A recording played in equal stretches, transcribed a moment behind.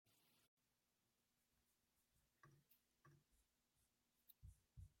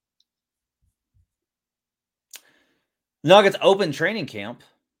Nuggets open training camp.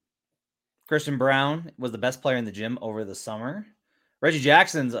 Christian Brown was the best player in the gym over the summer. Reggie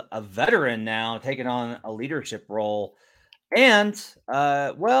Jackson's a veteran now, taking on a leadership role. And,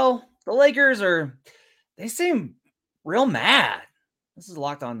 the Lakers they seem real mad. This is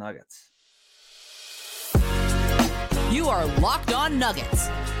Locked On Nuggets. You are Locked On Nuggets,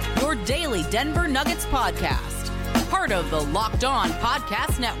 your daily Denver Nuggets podcast. Part of the Locked On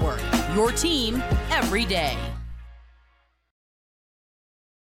Podcast Network, your team every day.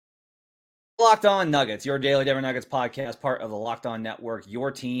 Locked On Nuggets, your daily Denver Nuggets podcast, part of the Locked On Network, your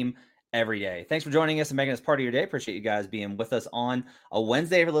team every day. Thanks for joining us and making us part of your day. Appreciate you guys being with us on a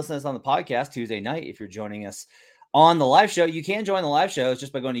Wednesday. If you're listening to us on the podcast, Tuesday night. If you're joining us on the live show, you can join the live shows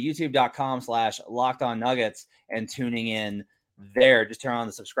just by going to youtube.com/LockedOnNuggets and tuning in there. Just turn on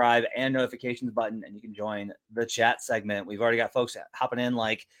the subscribe and notifications button and you can join the chat segment. We've already got folks hopping in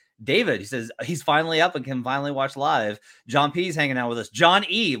like David. He says he's finally up and can finally watch live. John P's hanging out with us. John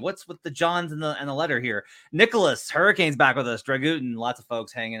E. What's with the Johns and the letter here? Nicholas Hurricane's back with us. Dragutin, lots of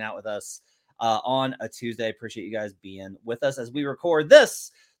folks hanging out with us on a Tuesday. Appreciate you guys being with us as we record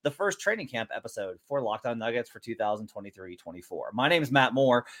this, the first training camp episode for Locked On Nuggets for 2023-24. My name is Matt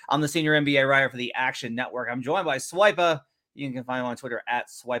Moore. I'm the senior NBA writer for the Action Network. I'm joined by Swipa. You can find him on Twitter at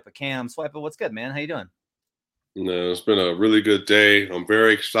SwipaCam. Swipa, what's good, man? How you doing? No, it's been a really good day. I'm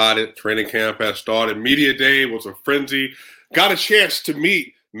very excited. Training camp has started. Media day was a frenzy. Got a chance to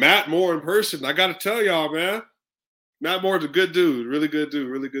meet Matt Moore in person. I got to tell y'all, man, Matt Moore's a good dude, really good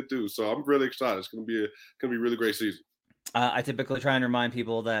dude. So I'm really excited. It's gonna be a really great season. I typically try and remind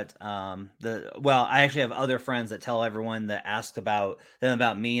people that I actually have other friends that tell everyone that asks about them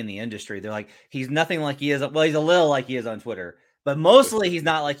about me in the industry. They're like, he's nothing like he is. Well, he's a little like he is on Twitter. But mostly he's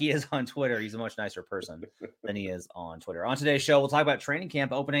not like he is on Twitter. He's a much nicer person than he is on Twitter. On today's show, we'll talk about training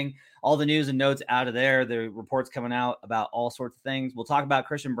camp opening, all the news and notes out of there, the reports coming out about all sorts of things. We'll talk about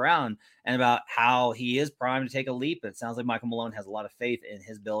Christian Brown and about how he is primed to take a leap. It sounds like Michael Malone has a lot of faith in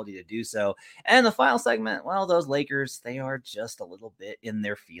his ability to do so. And the final segment, well, those Lakers, they are just a little bit in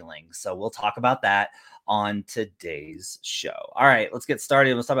their feelings. So we'll talk about that on today's show. All right, let's get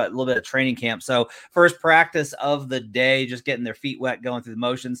started. Let's talk about a little bit of training camp. So first practice of the day, just getting their feet wet, going through the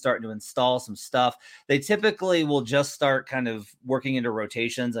motions, starting to install some stuff. They typically will just start kind of working into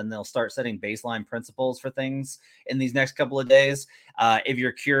rotations and they'll start setting baseline principles for things in these next couple of days. If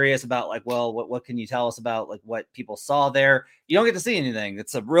you're curious about like, well, what can you tell us about like what people saw there? You don't get to see anything.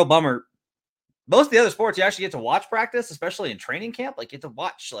 It's a real bummer. Most of the other sports, you actually get to watch practice, especially in training camp. Like, you get to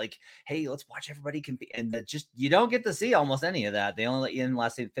watch, like, hey, let's watch everybody compete. And just, you don't get to see almost any of that. They only let you in the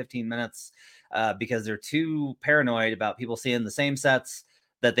last 15 minutes because they're too paranoid about people seeing the same sets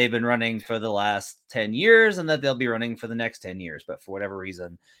that they've been running for the last 10 years and that they'll be running for the next 10 years. But for whatever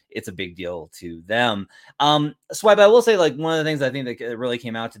reason, it's a big deal to them. Swipe, I will say, like, one of the things I think that really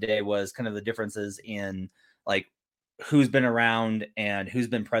came out today was kind of the differences in, like, who's been around and who's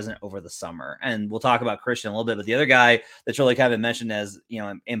been present over the summer. And we'll talk about Christian a little bit, but the other guy that's really kind of mentioned as, you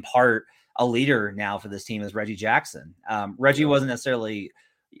know, in part a leader now for this team is Reggie Jackson. Reggie wasn't necessarily,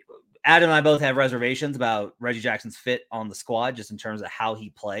 Adam and I both have reservations about Reggie Jackson's fit on the squad, just in terms of how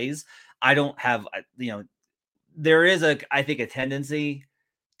he plays. I don't have, there is I think a tendency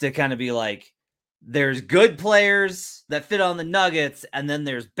to kind of be like, there's good players that fit on the Nuggets and then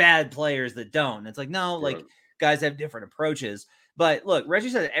there's bad players that don't. And it's like, no, like, guys have different approaches. But look,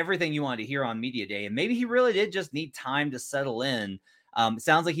 Reggie said everything you wanted to hear on media day, and maybe he really did just need time to settle in. It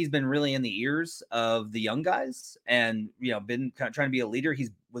sounds like he's been really in the ears of the young guys and, been kind of trying to be a leader. He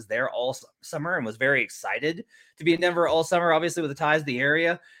was there all summer and was very excited to be in Denver all summer, obviously with the ties to the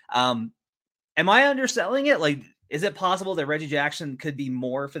area. Am I underselling it? Like, is it possible that Reggie Jackson could be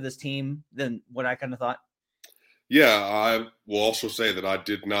more for this team than what I kind of thought? Yeah, I will also say that I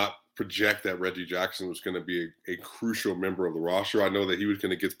did not project that Reggie Jackson was going to be a crucial member of the roster. I know that he was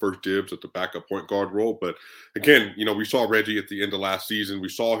going to get first dibs at the backup point guard role. But again, we saw Reggie at the end of last season. We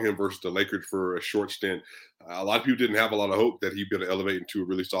saw him versus the Lakers for a short stint. A lot of people didn't have a lot of hope that he'd be able to elevate into a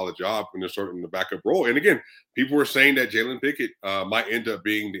really solid job when they're starting in the backup role. And again, people were saying that Jalen Pickett might end up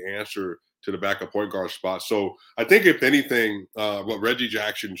being the answer to the backup point guard spot. So I think if anything, what Reggie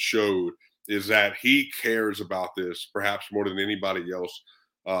Jackson showed is that he cares about this perhaps more than anybody else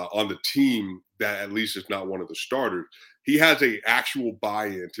on the team that at least is not one of the starters. He has a actual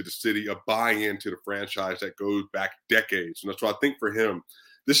buy-in to the city, a buy-in to the franchise that goes back decades. And so I think for him,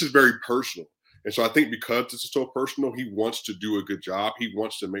 this is very personal. And so I think because this is so personal, he wants to do a good job. He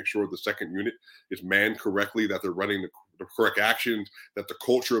wants to make sure the second unit is manned correctly, that they're running the correct actions, that the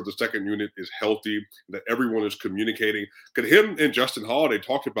culture of the second unit is healthy, that everyone is communicating. Because him and Justin Holiday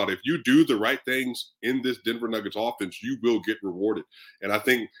talked about, if you do the right things in this Denver Nuggets offense, you will get rewarded. And I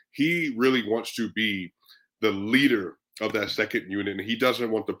think he really wants to be the leader of that second unit, and he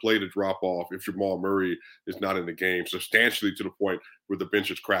doesn't want the play to drop off if Jamal Murray is not in the game substantially to the point where the bench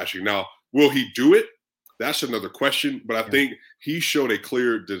is crashing. Now, will he do it? That's another question, but I think he showed a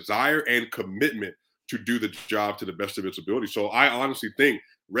clear desire and commitment to do the job to the best of his ability. So I honestly think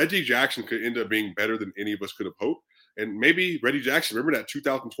Reggie Jackson could end up being better than any of us could have hoped. And maybe Reggie Jackson, remember that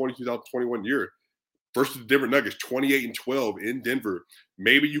 2020, 2021 year, versus the Denver Nuggets, 28-12 in Denver.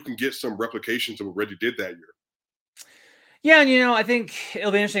 Maybe you can get some replications of what Reggie did that year. Yeah, and I think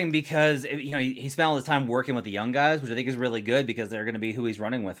it'll be interesting because he spent all this time working with the young guys, which I think is really good because they're going to be who he's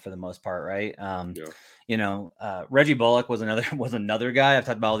running with for the most part, right? Reggie Bullock was another guy. I've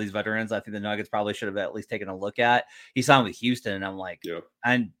talked about all these veterans. I think the Nuggets probably should have at least taken a look at. He signed with Houston, and I'm like,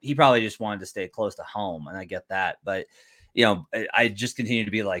 and he probably just wanted to stay close to home, and I get that. But I just continue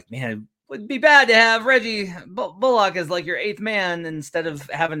to be like, man, it would be bad to have Reggie Bullock as like your eighth man instead of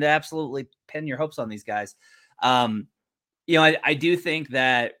having to absolutely pin your hopes on these guys. I do think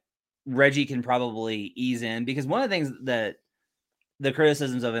that Reggie can probably ease in because one of the things that the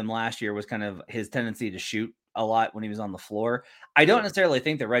criticisms of him last year was kind of his tendency to shoot a lot when he was on the floor. I don't necessarily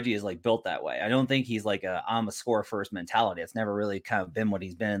think that Reggie is like built that way. I don't think he's like I'm a score first mentality. It's never really kind of been what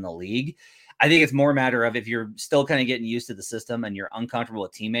he's been in the league. I think it's more a matter of if you're still kind of getting used to the system and you're uncomfortable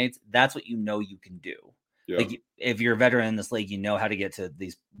with teammates, that's what you can do. Yeah. Like if you're a veteran in this league, you know how to get to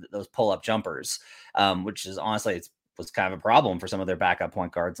those pull-up jumpers, which is honestly, was kind of a problem for some of their backup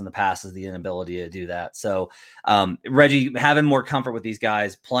point guards in the past, is the inability to do that. So Reggie having more comfort with these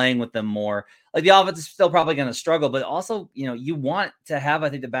guys, playing with them more, like the offense is still probably going to struggle, but also, you want to have, I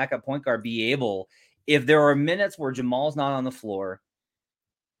think, the backup point guard be able, if there are minutes where Jamal's not on the floor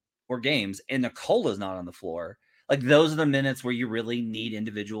or games and Nicola's not on the floor, like those are the minutes where you really need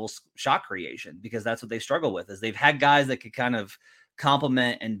individual shot creation, because that's what they struggle with, is they've had guys that could kind of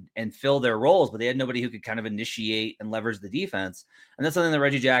complement and fill their roles, but they had nobody who could kind of initiate and leverage the defense. And that's something that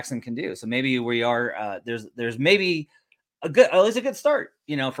Reggie Jackson can do. So maybe we are, there's maybe at least a good start,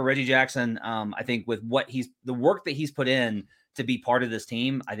 for Reggie Jackson. I think with the work that he's put in to be part of this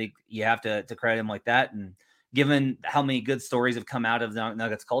team, I think you have to credit him like that. And given how many good stories have come out of the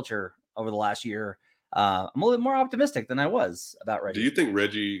Nuggets culture over the last year, I'm a little bit more optimistic than I was about Reggie. Do you think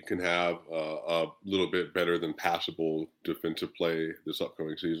Reggie can have a little bit better than passable defensive play this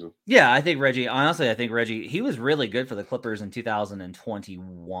upcoming season? Yeah, I think Reggie, he was really good for the Clippers in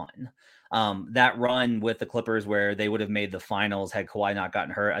 2021. That run with the Clippers where they would have made the finals had Kawhi not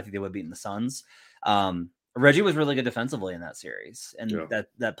gotten hurt, I think they would have beaten the Suns. Reggie was really good defensively in that series and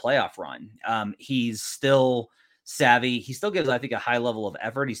that playoff run. He's still savvy. He still gives, I think, a high level of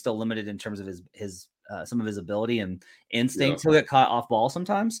effort. He's still limited in terms of his some of his ability and instinct. He'll get caught off ball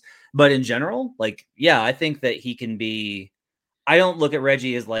sometimes, but in general, I think that he can be. I don't look at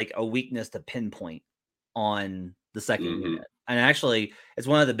Reggie as like a weakness to pinpoint on the second unit. And actually, it's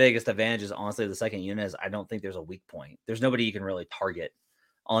one of the biggest advantages, honestly, of the second unit is I don't think there's a weak point. There's nobody you can really target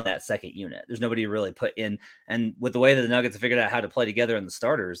on that second unit. There's nobody to really put in. And with the way that the Nuggets have figured out how to play together in the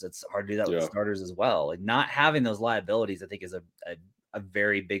starters, it's hard to do that with the starters as well. Like not having those liabilities, I think, is a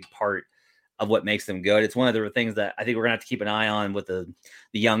very big part of what makes them good. It's one of the things that I think we're gonna have to keep an eye on with the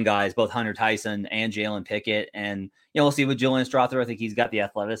young guys, both Hunter Tyson and Jalen Pickett. And we'll see with Julian Strother. I think he's got the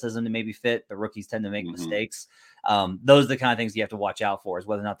athleticism to maybe fit. The rookies tend to make mistakes. Those are the kind of things you have to watch out for, is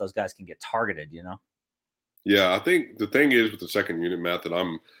whether or not those guys can get targeted. Yeah, I think the thing is with the second unit, Matt,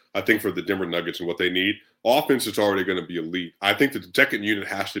 that I think for the Denver Nuggets and what they need, offense is already going to be elite. I think that the second unit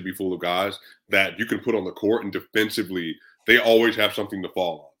has to be full of guys that you can put on the court, and defensively, they always have something to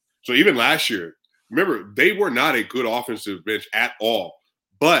fall on. So even last year, remember, they were not a good offensive bench at all.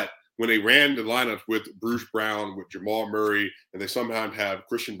 But when they ran the lineups with Bruce Brown, with Jamal Murray, and they somehow have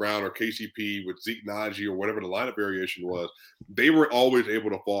Christian Brown or KCP with Zeke Naji or whatever the lineup variation was, they were always able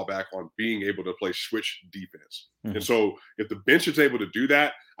to fall back on being able to play switch defense. And so if the bench is able to do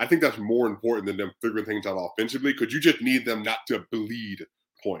that, I think that's more important than them figuring things out offensively, because you just need them not to bleed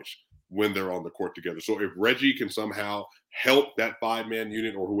points when they're on the court together. So if Reggie can somehow help that five-man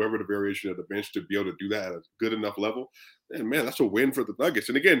unit or whoever the variation of the bench to be able to do that at a good enough level, then, man, that's a win for the Nuggets.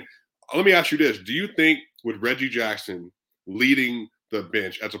 And again, let me ask you this. Do you think with Reggie Jackson leading the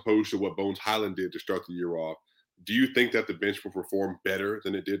bench as opposed to what Bones Highland did to start the year off, do you think that the bench will perform better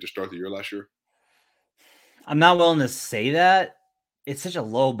than it did to start the year last year? I'm not willing to say that. It's such a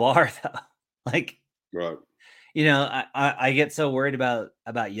low bar, though. Right. I get so worried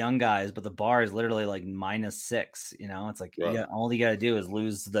about young guys, but the bar is literally like -6. It's like Right. all you got to do is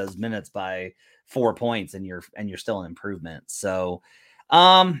lose those minutes by 4 points, and you're still in improvement. So,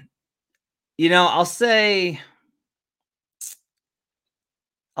 um, I'll say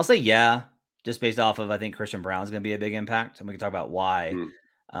yeah, just based off of I think Christian Brown's going to be a big impact, and we can talk about why Mm.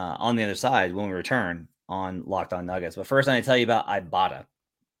 on the other side when we return on Locked On Nuggets. But first, I need to tell you about Ibotta.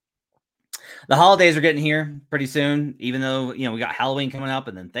 The holidays are getting here pretty soon, even though, we got Halloween coming up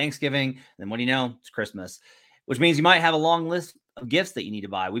and then Thanksgiving. And then what do you know? It's Christmas, which means you might have a long list of gifts that you need to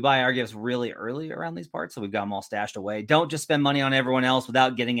buy. We buy our gifts really early around these parts, so we've got them all stashed away. Don't just spend money on everyone else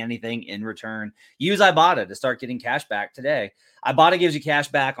without getting anything in return. Use Ibotta to start getting cash back today. Ibotta gives you cash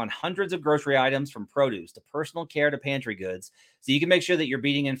back on hundreds of grocery items, from produce to personal care to pantry goods, so you can make sure that you're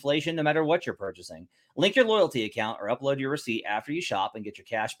beating inflation no matter what you're purchasing. Link your loyalty account or upload your receipt after you shop and get your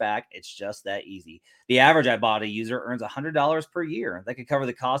cash back. It's just that easy. The average Ibotta user earns $100 per year. That could cover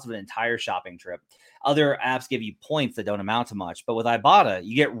the cost of an entire shopping trip. Other apps give you points that don't amount to much, but with Ibotta,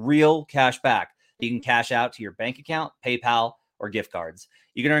 you get real cash back. You can cash out to your bank account, PayPal, or gift cards.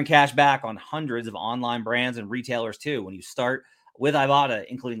 You can earn cash back on hundreds of online brands and retailers too when you start with Ibotta,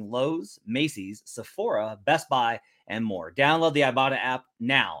 including Lowe's, Macy's, Sephora, Best Buy, and more. Download the Ibotta app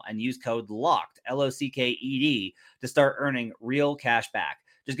now and use code LOCKED, LOCKED, to start earning real cash back.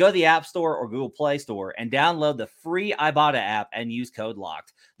 Just go to the App Store or Google Play Store and download the free Ibotta app and use code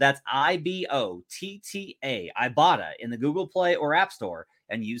LOCKED. That's IBOTTA, Ibotta, in the Google Play or App Store,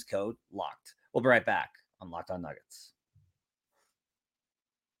 and use code LOCKED. We'll be right back on Locked On Nuggets.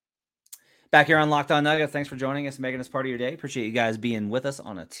 Back here on Locked On Nuggets. Thanks for joining us and making us part of your day. Appreciate you guys being with us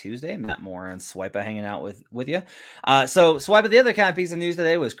on a Tuesday. Matt Moore and Swipa hanging out with you. So Swipa, the other kind of piece of news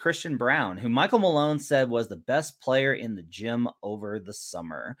today was Christian Brown, who Michael Malone said was the best player in the gym over the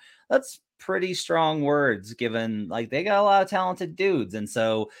summer. That's pretty strong words, given like they got a lot of talented dudes. And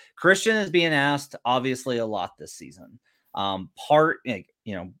so Christian is being asked obviously a lot this season. Calvin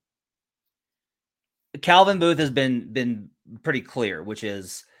Booth has been pretty clear, which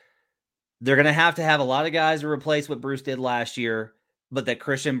is they're going to have a lot of guys to replace what Bruce did last year, but that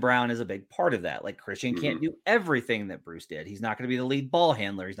Christian Brown is a big part of that. Like, Christian can't do everything that Bruce did. He's not going to be the lead ball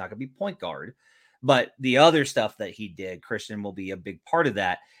handler. He's not going to be point guard. But the other stuff that he did, Christian will be a big part of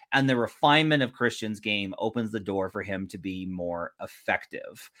that. And the refinement of Christian's game opens the door for him to be more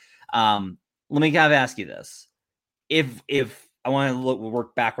effective. Let me kind of ask you this. If I want to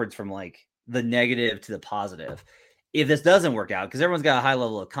work backwards from like the negative to the positive, if this doesn't work out, because everyone's got a high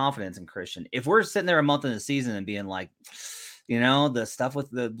level of confidence in Christian, if we're sitting there a month in the season and being like, the stuff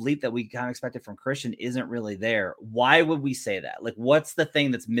with the leap that we kind of expected from Christian isn't really there, why would we say that? Like, what's the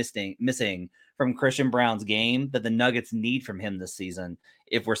thing that's missing from Christian Brown's game that the Nuggets need from him this season,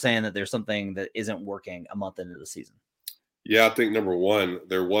 if we're saying that there's something that isn't working a month into the season? Yeah, I think number one,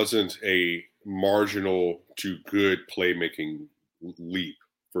 there wasn't a marginal to good playmaking leap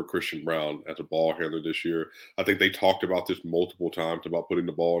for Christian Brown as a ball handler this year. I think they talked about this multiple times about putting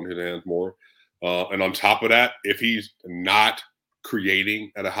the ball in his hands more. And on top of that, if he's not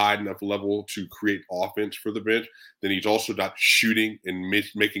creating at a high enough level to create offense for the bench, then he's also not shooting and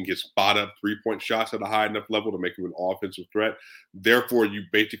making his spot up 3-point shots at a high enough level to make him an offensive threat. Therefore, you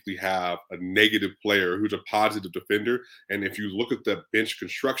basically have a negative player who's a positive defender. And if you look at the bench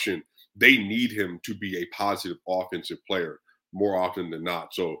construction, they need him to be a positive offensive player more often than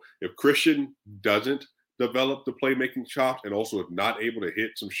not. So if Christian doesn't develop the playmaking chops and also is not able to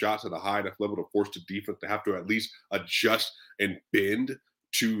hit some shots at a high enough level to force the defense to have to at least adjust and bend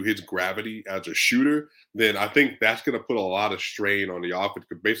to his gravity as a shooter, then I think that's going to put a lot of strain on the offense,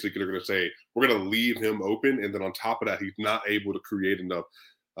 because basically they're going to say, we're going to leave him open. And then on top of that, he's not able to create enough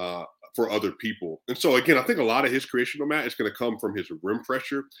for other people. And so, again, I think a lot of his creation, Matt, is going to come from his rim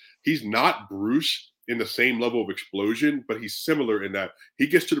pressure. He's not Bruce in the same level of explosion, but he's similar in that he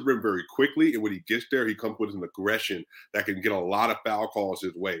gets to the rim very quickly. And when he gets there, he comes with an aggression that can get a lot of foul calls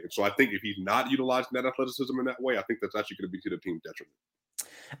his way. And so I think if he's not utilizing that athleticism in that way, I think that's actually going to be to the team's detriment.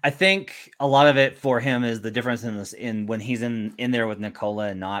 I think a lot of it for him is the difference in when he's in there with Nikola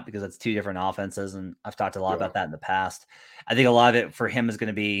and not, because it's two different offenses. And I've talked a lot about that in the past. I think a lot of it for him is going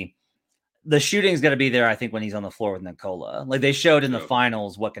to be the shooting's going to be there. I think when he's on the floor with Nikola, like they showed in the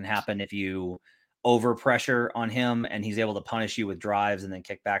finals, what can happen if you over pressure on him and he's able to punish you with drives and then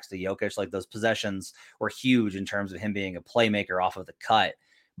kickbacks to Jokic. Like, those possessions were huge in terms of him being a playmaker off of the cut.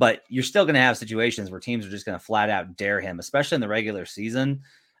 But you're still going to have situations where teams are just going to flat out dare him, especially in the regular season.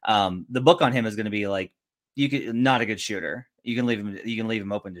 The book on him is going to be like, not a good shooter. You can leave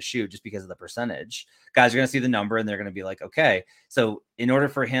him open to shoot just because of the percentage. Guys are going to see the number and they're going to be like, okay. So in order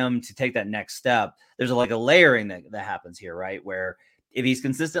for him to take that next step, there's a layering that happens here, right? Where if he's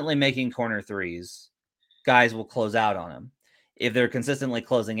consistently making corner threes, guys will close out on him. If they're consistently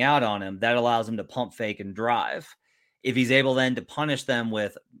closing out on him, that allows him to pump fake and drive. If he's able then to punish them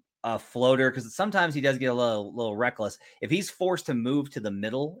with a floater, because sometimes he does get a little reckless. If he's forced to move to the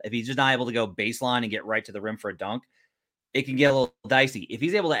middle, if he's just not able to go baseline and get right to the rim for a dunk, it can get a little dicey. If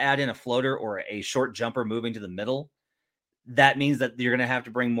he's able to add in a floater or a short jumper moving to the middle, that means that you're going to have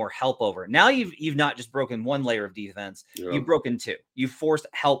to bring more help over. Now you've not just broken one layer of defense, you've broken two. You've forced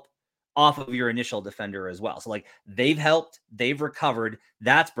help off of your initial defender as well. So they've helped, they've recovered,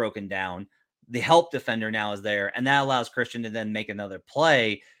 that's broken down. The help defender now is there, and that allows Christian to then make another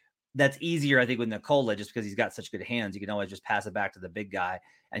play. That's easier, I think, with Nikola, just because he's got such good hands. You can always just pass it back to the big guy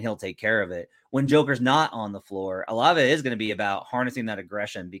and he'll take care of it. When Joker's not on the floor, a lot of it is going to be about harnessing that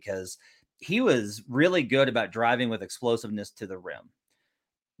aggression, because he was really good about driving with explosiveness to the rim,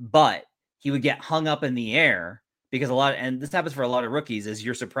 but he would get hung up in the air because and this happens for a lot of rookies, is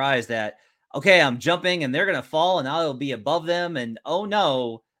you're surprised that, okay, I'm jumping and they're going to fall and I'll be above them. And oh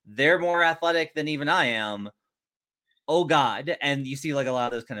no, they're more athletic than even I am. Oh God. And you see a lot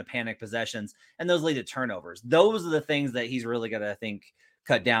of those kind of panic possessions, and those lead to turnovers. Those are the things that he's really got to, I think,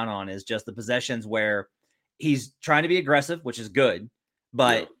 cut down on, is just the possessions where he's trying to be aggressive, which is good,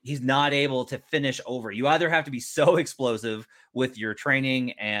 but he's not able to finish over. You either have to be so explosive with your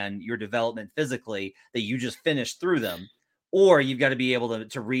training and your development physically that you just finish through them, or you've got to be able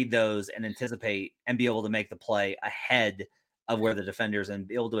to read those and anticipate and be able to make the play ahead of where the defenders, and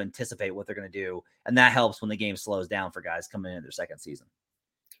be able to anticipate what they're going to do. And that helps when the game slows down for guys coming into their second season.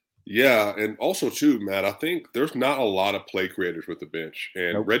 Yeah, and also too, Matt, I think there's not a lot of play creators with the bench,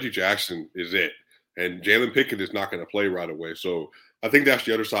 and Reggie Jackson is it. And Jalen Pickett is not going to play right away. So I think that's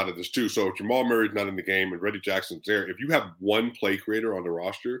the other side of this too. So if Jamal Murray's not in the game and Reggie Jackson's there, if you have one play creator on the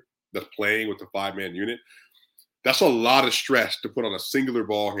roster that's playing with the 5-man unit, that's a lot of stress to put on a singular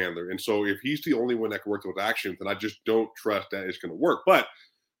ball handler. And so if he's the only one that can work those actions, then I just don't trust that it's going to work. But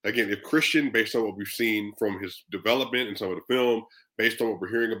again, if Christian, based on what we've seen from his development and some of the film, based on what we're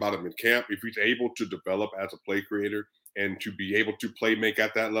hearing about him in camp, if he's able to develop as a play creator and to be able to play make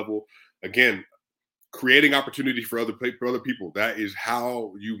at that level, again, creating opportunity for other people, that is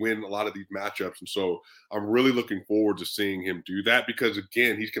how you win a lot of these matchups. And so I'm really looking forward to seeing him do that, because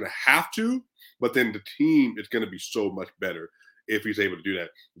again, he's going to have to, but then the team is going to be so much better if he's able to do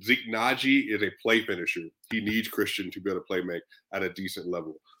that. Zeke Naji is a play finisher. He needs Christian to be able to play make at a decent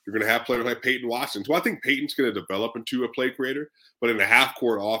level. You're going to have players like Peyton Watson. So I think Peyton's going to develop into a play creator, but in the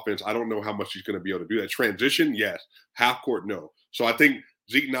half-court offense, I don't know how much he's going to be able to do that. Transition, yes. Half-court, no. So I think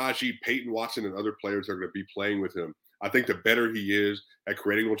Zeke Naji, Peyton Watson, and other players are going to be playing with him. I think the better he is at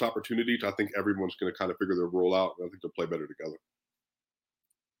creating those opportunities, I think everyone's going to kind of figure their role out, and I think they'll play better together.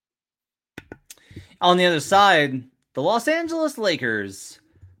 On the other side, the Los Angeles Lakers,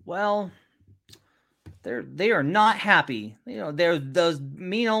 well, they are not happy. They're those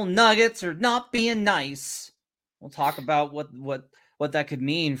mean old Nuggets are not being nice. We'll talk about what that could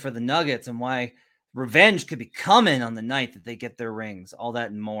mean for the Nuggets and why revenge could be coming on the night that they get their rings. All that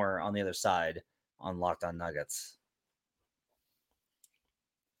and more on the other side on Locked On Nuggets.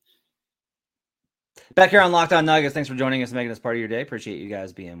 Back here on Locked On Nuggets, thanks for joining us and making this part of your day. Appreciate you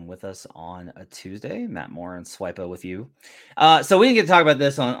guys being with us on a Tuesday. Matt Moore and Swipa with you. So we didn't get to talk about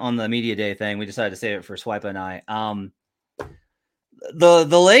this on the media day thing. We decided to save it for Swipa and I.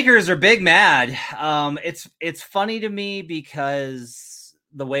 The Lakers are big mad. It's funny to me because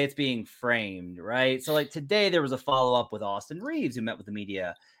the way it's being framed, right? So today there was a follow-up with Austin Reeves, who met with the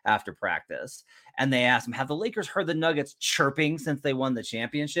media after practice, and they asked him, have the Lakers heard the Nuggets chirping since they won the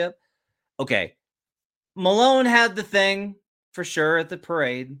championship? Okay. Malone had the thing for sure at the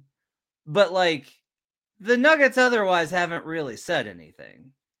parade, but the Nuggets otherwise haven't really said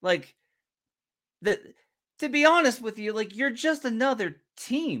anything. To be honest with you, you're just another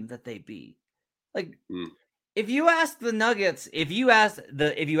team that they beat. If you ask the Nuggets, if you ask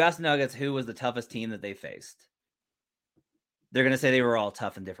the Nuggets who was the toughest team that they faced, they're going to say they were all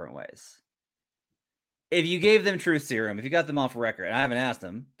tough in different ways. If you gave them truth serum, if you got them off record, and I haven't asked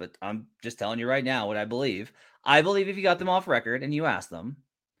them, but I'm just telling you right now what I believe. I believe if you got them off record and you asked them,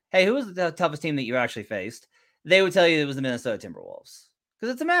 hey, who was the toughest team that you actually faced? They would tell you it was the Minnesota Timberwolves,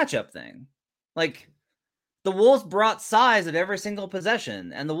 because it's a matchup thing. The Wolves brought size at every single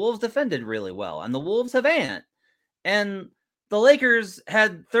possession, and the Wolves defended really well, and the Wolves have Ant. And the Lakers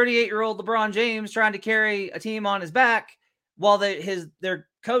had 38-year-old LeBron James trying to carry a team on his back while their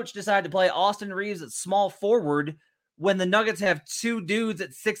coach decided to play Austin Reeves at small forward when the Nuggets have two dudes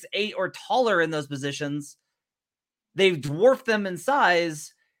at 6'8" or taller in those positions. They've dwarfed them in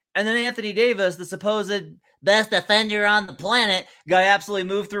size. And then Anthony Davis, the supposed best defender on the planet, got absolutely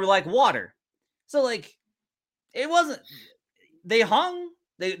moved through like water. So, like, it wasn't, they hung,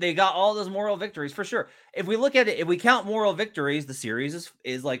 they got all those moral victories for sure. If we look at it, if we count moral victories, the series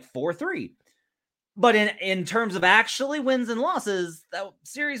is like 4-3. But in terms of actually wins and losses, that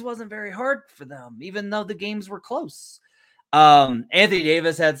series wasn't very hard for them, even though the games were close. Anthony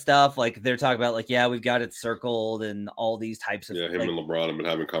Davis had stuff like they're talking about, like, yeah, we've got it circled and all these types of him like, and LeBron have been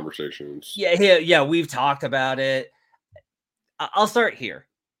having conversations. Yeah, we've talked about it. I'll start here.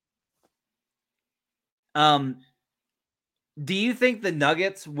 Do you think the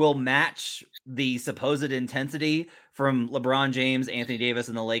Nuggets will match the supposed intensity from LeBron James, Anthony Davis,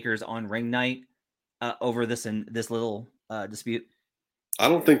 and the Lakers on ring night over this little dispute? I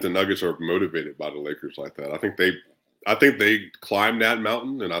don't think the Nuggets are motivated by the Lakers like that. I think they climbed that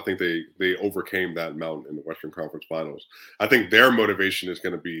mountain, and I think they overcame that mountain in the Western Conference Finals. I think their motivation is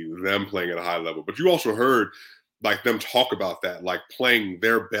going to be them playing at a high level. But you also heard like them talk about that, like playing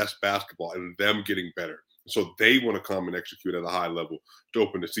their best basketball and them getting better. So they want to come and execute at a high level to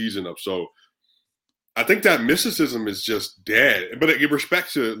open the season up. So I think that mysticism is just dead. But in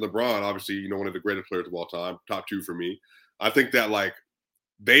respect to LeBron, obviously, one of the greatest players of all time, top two for me. I think that like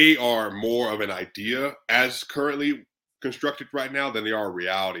they are more of an idea as currently constructed right now than they are a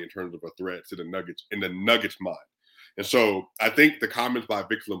reality in terms of a threat to the Nuggets in the Nuggets' mind. And so I think the comments by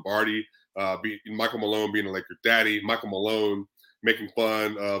Vic Lombardi, Michael Malone being the Lakers' daddy, Michael Malone making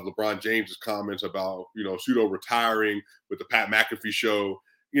fun of LeBron James's comments about, pseudo retiring with the Pat McAfee show,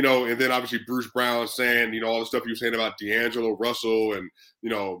 and then obviously Bruce Brown saying, all the stuff he was saying about D'Angelo Russell and,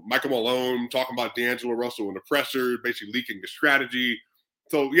 Michael Malone talking about D'Angelo Russell and the pressure, basically leaking the strategy.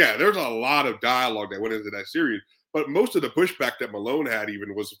 So, yeah, there's a lot of dialogue that went into that series. But most of the pushback that Malone had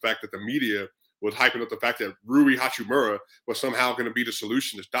even was the fact that the media was hyping up the fact that Rui Hachimura was somehow going to be the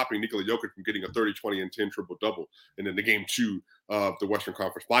solution to stopping Nikola Jokic from getting a 30, 20, and 10 triple-double in the game 2 of the Western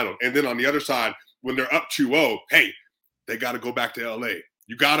Conference Final. And then on the other side, when they're up 2-0, hey, they got to go back to L.A.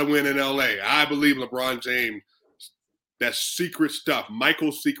 You got to win in L.A. I believe LeBron James, that secret stuff,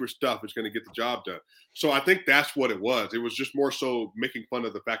 Michael's secret stuff is going to get the job done. So I think that's what it was. It was just more so making fun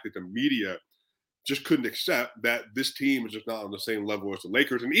of the fact that the media just couldn't accept that this team is just not on the same level as the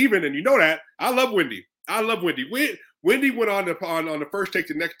Lakers. And that, I love Wendy. Wendy went on the first take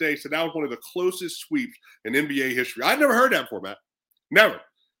the next day, said that was one of the closest sweeps in NBA history. I'd never heard that before, Matt. Never.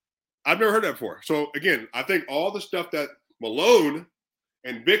 I've never heard that before. So, again, I think all the stuff that Malone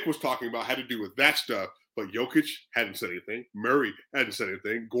and Vic was talking about had to do with that stuff, but Jokic hadn't said anything. Murray hadn't said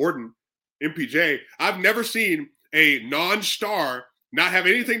anything. Gordon, MPJ. I've never seen a non-star not have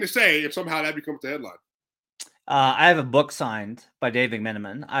anything to say, and somehow that becomes the headline. I have a book signed by Dave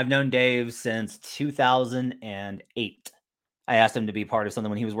McMenamin. I've known Dave since 2008. I asked him to be part of something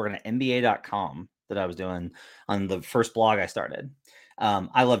when he was working at NBA.com that I was doing on the first blog I started.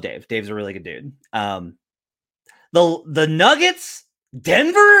 I love Dave. Dave's a really good dude. The Nuggets,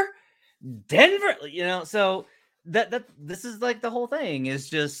 Denver, so that this is like the whole thing is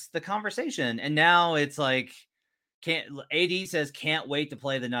just the conversation. And now it's like, AD says can't wait to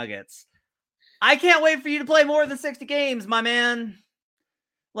play the Nuggets. I can't wait for you to play more than 60 games, my man.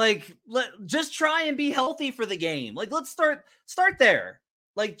 Like, just try and be healthy for the game. Like, let's start there.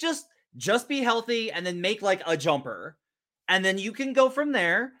 Like, just be healthy and then make like a jumper. And then you can go from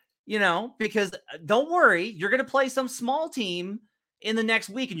there, because don't worry, you're going to play some small team in the next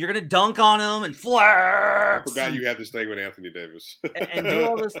week and you're going to dunk on them and flex. I forgot you had this thing with Anthony Davis. and do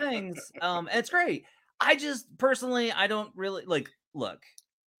all those things. And it's great. I just personally, I don't really look,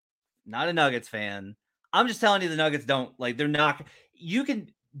 not a Nuggets fan. I'm just telling you the Nuggets don't they're not, you can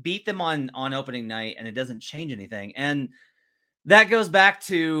beat them on opening night and it doesn't change anything. And that goes back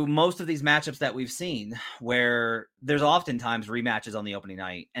to most of these matchups that we've seen where there's oftentimes rematches on the opening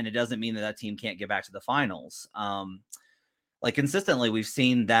night and it doesn't mean that team can't get back to the finals. Consistently we've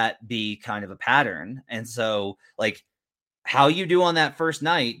seen that be kind of a pattern. And so how you do on that first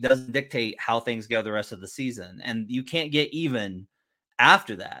night doesn't dictate how things go the rest of the season. And you can't get even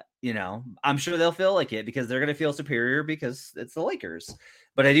after that. I'm sure they'll feel like it because they're going to feel superior because it's the Lakers.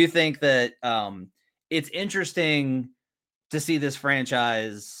 But I do think that it's interesting to see this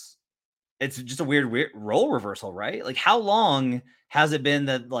franchise. It's just a weird role reversal, right? Like, how long has it been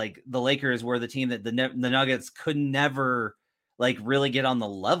that the Lakers were the team that the Nuggets could never really get on the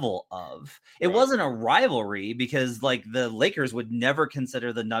level of? It wasn't a rivalry because the Lakers would never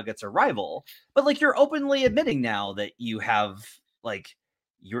consider the Nuggets a rival, but you're openly admitting now that you have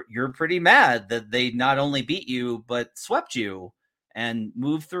you're pretty mad that they not only beat you but swept you and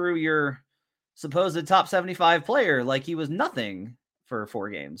moved through your supposed top 75 player like he was nothing for 4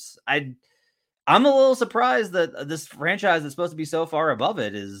 games. I'm a little surprised that this franchise that's supposed to be so far above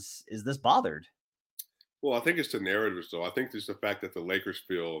it is this bothered. Well, I think it's the narrative, though. I think it's the fact that the Lakers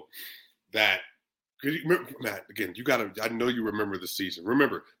feel that. Matt, again, I know you remember the season.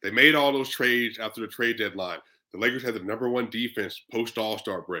 Remember, they made all those trades after the trade deadline. The Lakers had the number 1 defense post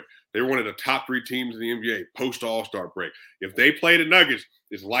All-Star break. They were one of the top 3 teams in the NBA post All-Star break. If they play the Nuggets,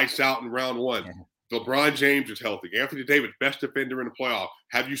 it's lights out in round 1. Yeah. LeBron James is healthy. Anthony Davis, best defender in the playoff.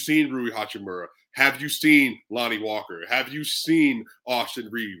 Have you seen Rui Hachimura? Have you seen Lonnie Walker? Have you seen Austin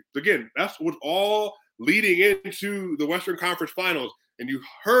Reeves? Again, that's what's all leading into the Western Conference Finals. And you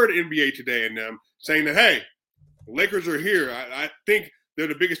heard NBA Today and them saying that, hey, the Lakers are here. I think they're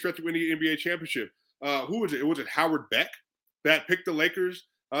the biggest threat to win the NBA championship. Who was it? Was it Howard Beck that picked the Lakers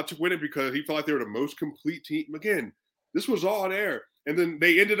to win it because he felt like they were the most complete team? Again, this was all there. And then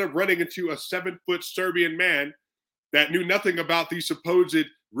they ended up running into a 7-foot Serbian man that knew nothing about these supposed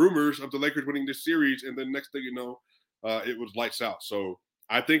rumors of the Lakers winning this series. And then next thing you know, it was lights out. So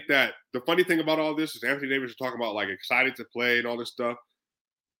I think that the funny thing about all this is Anthony Davis is talking about like excited to play and all this stuff.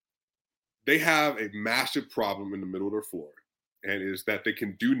 They have a massive problem in the middle of their floor, and is that they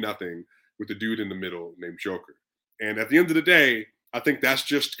can do nothing with the dude in the middle named Joker. And at the end of the day, I think that's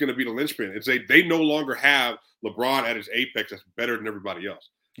just going to be the linchpin. It's they no longer have LeBron at his apex that's better than everybody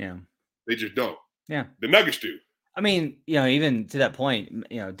else. Yeah. They just don't. Yeah. The Nuggets do. I mean, even to that point,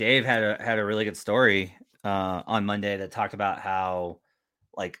 Dave had a really good story on Monday that talked about how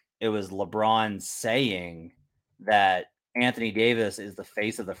like it was LeBron saying that Anthony Davis is the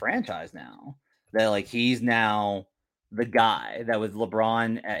face of the franchise now. That like he's now the guy that with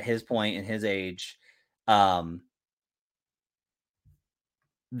LeBron at his point in his age, that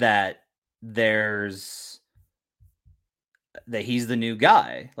he's the new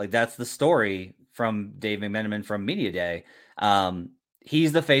guy. Like that's the story from Dave McMenamin from Media Day.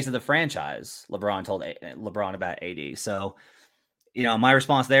 He's the face of the franchise. LeBron told LeBron about AD. So, my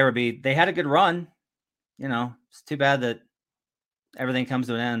response there would be they had a good run. It's too bad that everything comes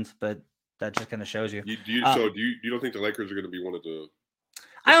to an end, but that just kind of shows you. Do you don't think the Lakers are going to be one of the?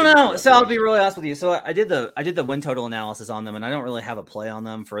 I don't know. So I'll be really honest with you. So I did the win total analysis on them, and I don't really have a play on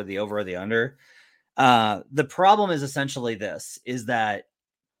them for the over or the under. The problem is essentially this: is that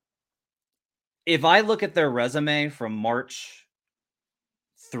if I look at their resume from March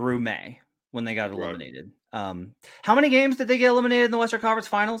through May when they got eliminated, how many games did they get eliminated in the Western Conference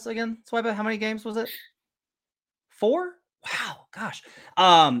Finals again? Swipe it. How many games was it? 4? Wow, gosh.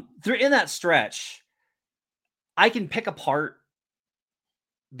 Through in that stretch, I can pick apart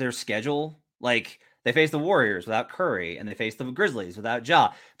their schedule. Like they face the Warriors without Curry, and they face the Grizzlies without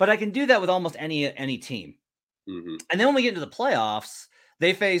Ja. But I can do that with almost any team. Mm-hmm. And then when we get into the playoffs,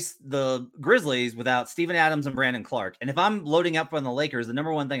 they face the Grizzlies without Steven Adams and Brandon Clark. And if I'm loading up on the Lakers, the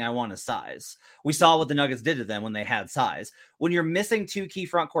number one thing I want is size. We saw what the Nuggets did to them when they had size. When you're missing 2 key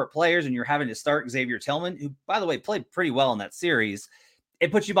front court players and you're having to start Xavier Tillman, who, by the way, played pretty well in that series,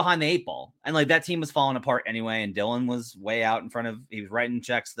 it puts you behind the 8 ball. And like that team was falling apart anyway. And Dylan was way out in front of, he was writing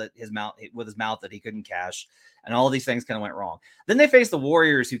checks that with his mouth that he couldn't cash. And all these things kind of went wrong. Then they faced the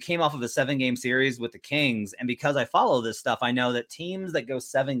Warriors, who came off of a 7-game series with the Kings. And because I follow this stuff, I know that teams that go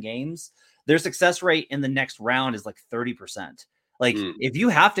 7 games, their success rate in the next round is like 30%. Like if you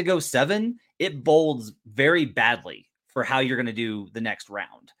have to go 7, it bolds very badly for how you're going to do the next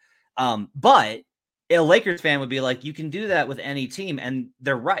round. But a Lakers fan would be like, you can do that with any team. And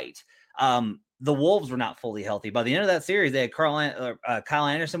they're right. The Wolves were not fully healthy. By the end of that series, they had Kyle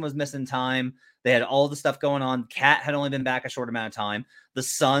Anderson was missing time. They had all the stuff going on. Cat had only been back a short amount of time. The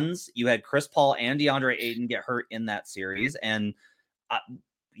Suns, you had Chris Paul and DeAndre Ayton get hurt in that series. And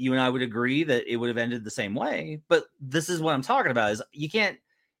you and I would agree that it would have ended the same way. But this is what I'm talking about is you can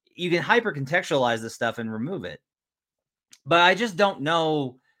hyper contextualize this stuff and remove it. But I just don't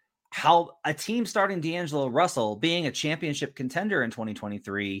know how a team starting D'Angelo Russell being a championship contender in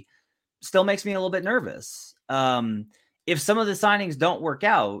 2023 still makes me a little bit nervous. If some of the signings don't work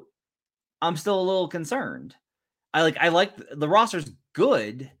out, I'm still a little concerned. I like the roster's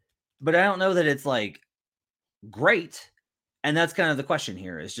good, but I don't know that it's like great. And that's kind of the question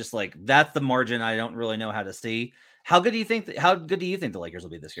here. Is just like, that's the margin I don't really know how to see. How good do you think the Lakers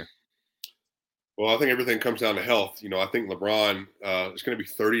will be this year? Well, I think everything comes down to health. I think LeBron is going to be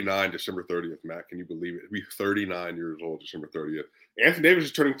 39 December 30th, Matt. Can you believe it? He'll be 39 years old December 30th. Anthony Davis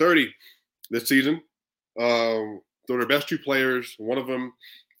is turning 30 this season. They're their best 2 players. One of them,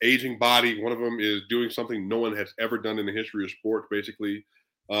 aging body. One of them is doing something no one has ever done in the history of sports, basically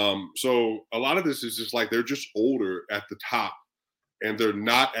So a lot of this is just like they're just older at the top, and they're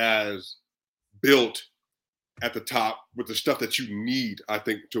not as built at the top with the stuff that you need, I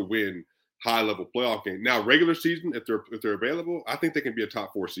think, to win high-level playoff game. Now, regular season, if they're available, I think they can be a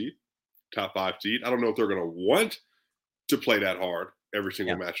top 4 seed, top 5 seed. I don't know if they're going to want to play that hard every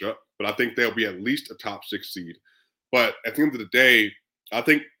single matchup, but I think they'll be at least a top 6 seed. But at the end of the day, I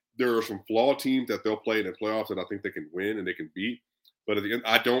think there are some flawed teams that they'll play in the playoffs that I think they can win and they can beat. But at the end,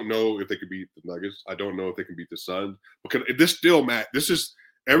 I don't know if they can beat the Nuggets. I don't know if they can beat the Suns. Because this still, Matt, this is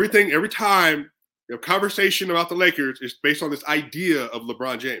everything. Every time a conversation about the Lakers is based on this idea of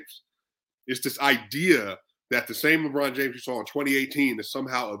LeBron James. It's this idea that the same LeBron James you saw in 2018 is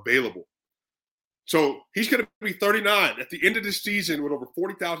somehow available. So he's going to be 39 at the end of this season with over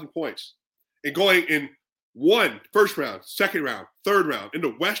 40,000 points and going in first round, second round, third round in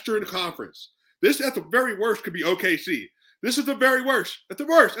the Western Conference. This, at the very worst, could be OKC. This is the very worst. At the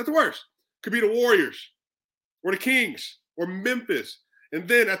worst, could be the Warriors or the Kings or Memphis. And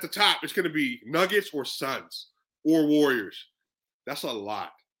then at the top, it's going to be Nuggets or Suns or Warriors. That's a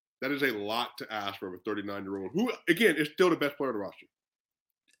lot. That is a lot to ask from a 39-year-old who, again, is still the best player on the roster.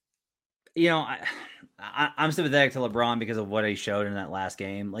 You know, I'm sympathetic to LeBron because of what he showed in that last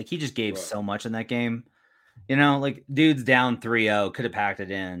game. Like, he just gave so much in that game. You know, like, dude's down 3-0, could have packed it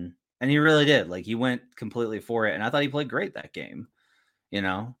in. And he really did. Like, he went completely for it. And I thought he played great that game. You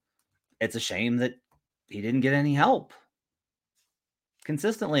know, it's a shame that he didn't get any help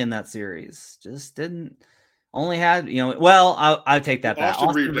consistently in that series. Just didn't. Only had, you know, well, I'll take that back.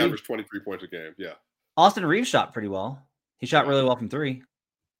 Austin Reeves averaged 23 points a game. Yeah. Austin Reeves shot pretty well. He shot really well from 3.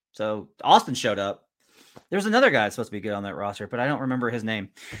 So Austin showed up. There's another guy that's supposed to be good on that roster, but I don't remember his name.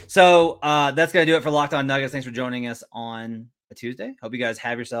 So that's going to do it for Locked On Nuggets. Thanks for joining us on a Tuesday. Hope you guys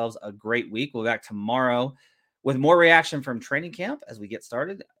have yourselves a great week. We'll be back tomorrow with more reaction from training camp as we get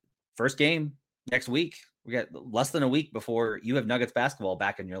started. First game next week. We got less than a week before you have Nuggets basketball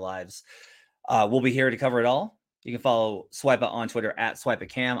back in your lives. We'll be here to cover it all. You can follow Swipe It on Twitter at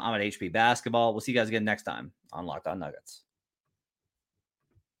SwipeItCam. I'm at HP Basketball. We'll see you guys again next time on Locked On Nuggets.